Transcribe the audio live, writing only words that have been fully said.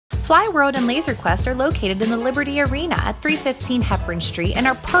Fly World and Laser Quest are located in the Liberty Arena at 315 Hepburn Street and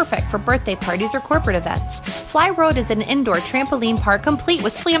are perfect for birthday parties or corporate events. Fly World is an indoor trampoline park complete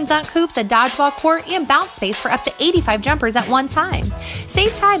with slam dunk hoops, a dodgeball court, and bounce space for up to 85 jumpers at one time.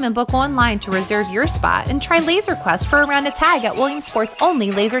 Save time and book online to reserve your spot and try Laser Quest for a round of tag at Williamsport's only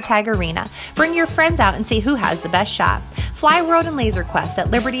laser tag arena. Bring your friends out and see who has the best shot. Fly World and Laser Quest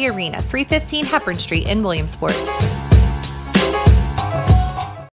at Liberty Arena, 315 Hepburn Street in Williamsport.